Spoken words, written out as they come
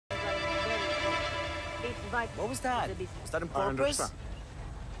What was that? Was that on purpose?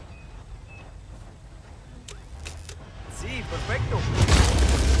 Sí, perfecto.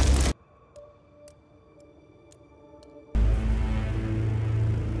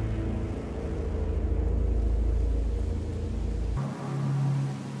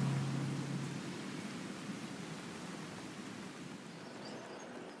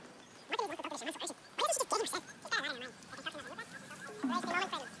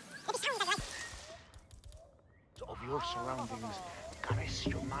 Of your surroundings, caress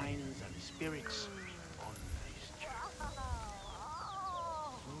your minds and spirits on this journey.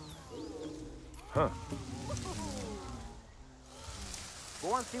 Huh.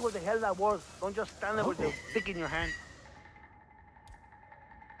 Go and see what the hell that was. Don't just stand there with your stick in your hand.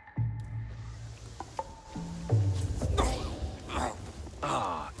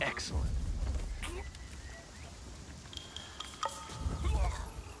 Ah, excellent.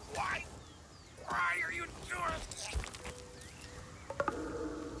 Why are you doing this?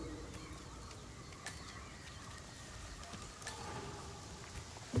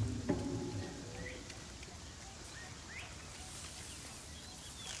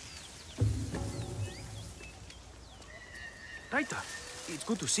 Taita, it's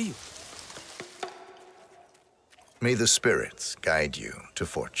good to see you. May the spirits guide you to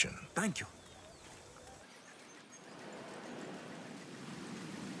fortune. Thank you.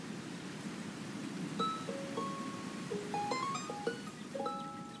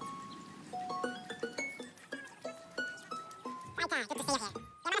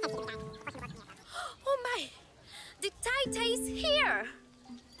 Oh my! The Taita is here!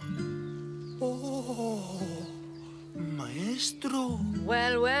 Oh, Maestro.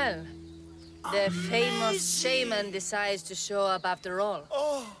 Well, well. The famous shaman decides to show up after all.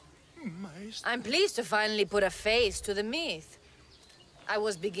 Oh, Maestro. I'm pleased to finally put a face to the myth. I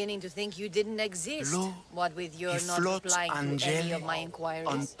was beginning to think you didn't exist, what with your not replying to any of my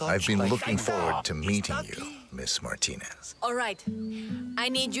inquiries. I've been looking forward to meeting you, Miss Martinez. All right. I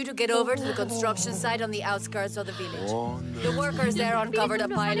need you to get over to the construction site on the outskirts of the village. The workers there uncovered a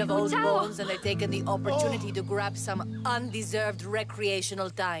pile of old bones and they've taken the opportunity to grab some undeserved recreational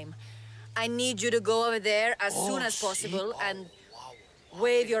time. I need you to go over there as soon as possible and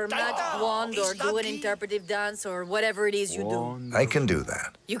wave your magic wand or do an interpretive dance or whatever it is you do. I can do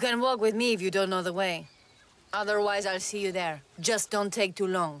that. You can walk with me if you don't know the way. Otherwise, I'll see you there. Just don't take too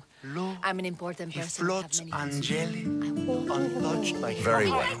long. I'm an important person. Floats angelic, untouched by Very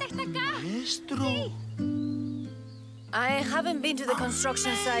well. Maestro. I haven't been to the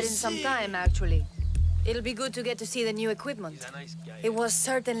construction site in some time, actually. It'll be good to get to see the new equipment. It was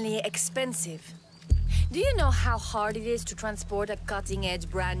certainly expensive. Do you know how hard it is to transport a cutting-edge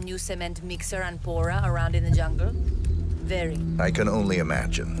brand new cement mixer and pourer around in the jungle? Very. I can only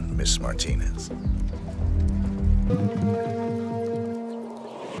imagine, Miss Martinez. You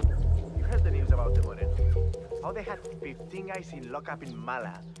heard the news about the Moreno. How they had 15 guys in lockup in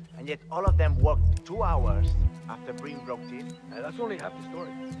Mala, and yet all of them worked 2 hours after Breen broke in. That's only half the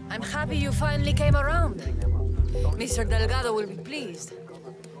story. I'm happy you finally came around. Mr. Delgado will be pleased.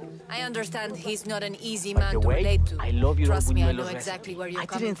 I understand he's not an easy man to relate to. I love you. Trust me, I know exactly where you're coming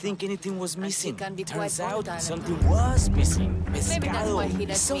from. I didn't think anything was missing. Can be Turns quite out volatile something was missing. Maybe that's why he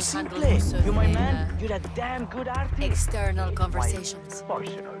lets so me handle simple. most of You're my the, man. You're a damn good artist. external conversations.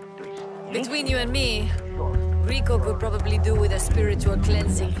 Personal twist. Between you and me, Rico could probably do with a spiritual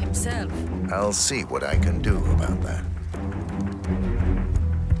cleansing himself. I'll see what I can do about that.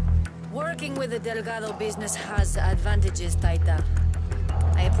 Working with the Delgado business has advantages, Taita.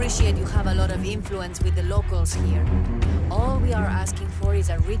 I appreciate you have a lot of influence with the locals here. All we are asking for is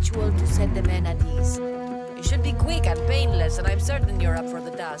a ritual to set the men at ease. It should be quick and painless, and I'm certain you're up for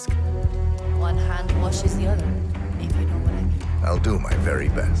the task. One hand washes the other, if you know what I mean. I'll do my very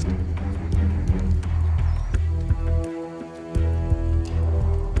best.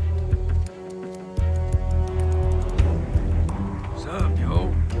 What's up,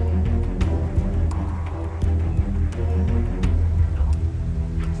 yo?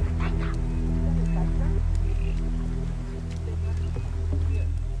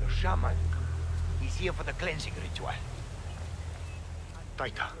 Shaman. He's here for the cleansing ritual.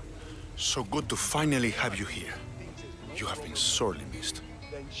 Taita, so good to finally have you here. You have been sorely missed.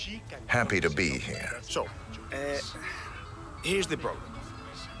 Happy to be here. So, here's the problem.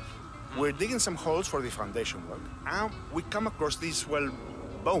 We're digging some holes for the foundation work, and we come across these, well,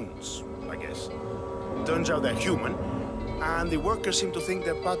 bones, I guess. Turns out they're human, and the workers seem to think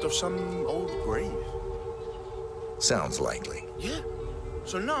they're part of some old grave. Sounds likely. Yeah.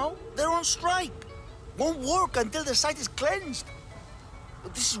 So now, they're on strike. Won't work until the site is cleansed.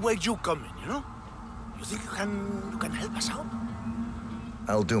 But this is where you come in, you know? You think you can help us out?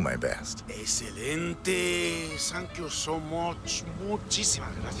 I'll do my best. Excelente. Thank you so much.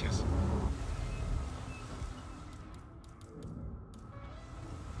 Muchísimas gracias.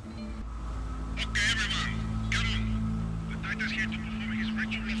 Okay, everyone, come on. The Taita's here to perform his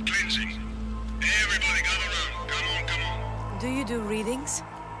ritual of cleansing. Everybody gather around. Come on. Do you do readings?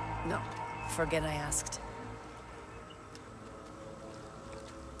 No. Forget I asked.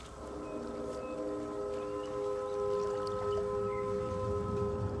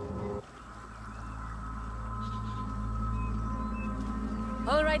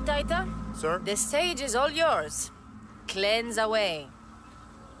 All right, Taita. Sir? The stage is all yours. Cleanse away.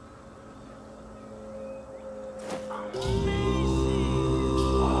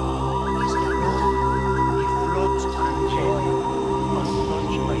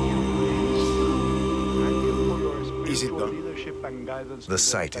 Is it done? The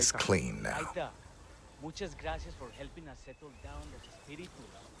site is clean now. Taita, muchas gracias for helping us settle down los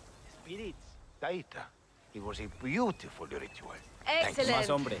espíritus. Spirits. Taita, it was a beautiful ritual. Excellent. Más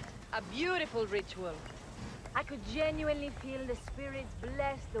hombre. A beautiful ritual. I could genuinely feel the spirits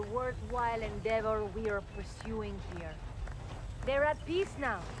bless the worthwhile endeavor we are pursuing here. They're at peace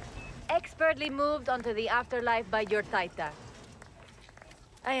now, expertly moved onto the afterlife by your Taita.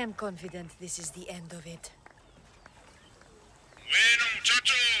 I am confident this is the end of it. Bueno,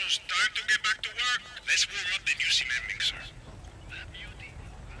 muchachos, time to get back to work. Let's warm up the new cement mixer. That beauty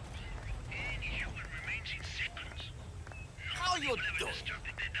will unroll any human remains in seconds. How you doing? Start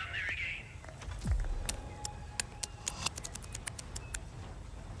the dead down there again.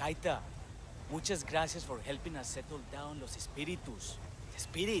 Taita, muchas gracias for helping us settle down los espíritus.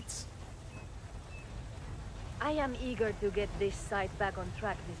 Spirits. I am eager to get this site back on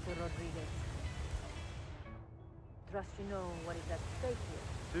track, Mr. Rodriguez. Trust you know what is at stake here.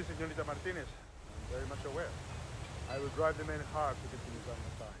 Si, señorita Martinez. I'm very much aware. I will drive the men hard to get things on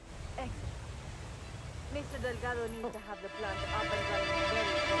the side. Excellent. Mr. Delgado needs to have the plant up and running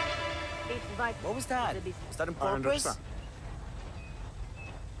very soon. It's vital. What was to that? the business. Was that on I purpose? understand.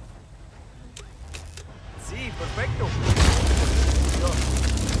 Sí, perfecto.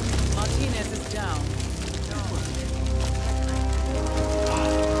 Martinez is down.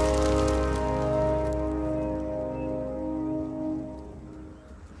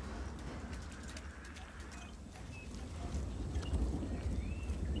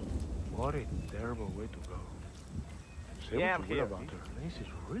 What a terrible way to go. Say Yeah, what I'm you will here. about her. This is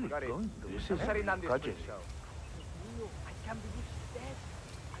really Got it. going to I'm this shutting down is this tragedy. show. I can't believe she's dead.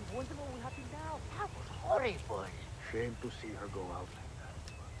 I wonder what will happen now. That was horrible. Shame to see her go out like that.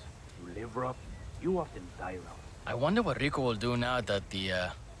 But you live rough, you often die rough. I wonder what Rico will do now that the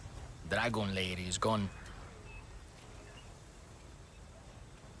Dragon Lady is gone.